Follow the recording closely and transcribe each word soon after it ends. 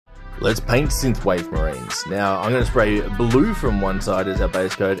Let's paint Synthwave Marines. Now, I'm going to spray blue from one side as our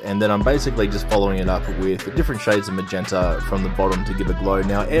base coat, and then I'm basically just following it up with different shades of magenta from the bottom to give a glow.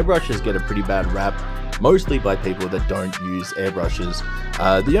 Now, airbrushes get a pretty bad rap, mostly by people that don't use airbrushes.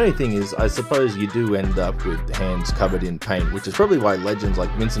 The only thing is, I suppose you do end up with hands covered in paint, which is probably why legends like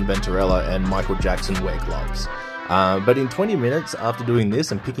Vincent Venturella and Michael Jackson wear gloves. But in 20 minutes after doing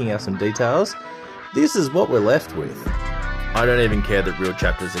this and picking out some details, this is what we're left with. I don't even care that real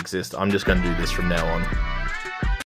chapters exist, I'm just going to do this from now on.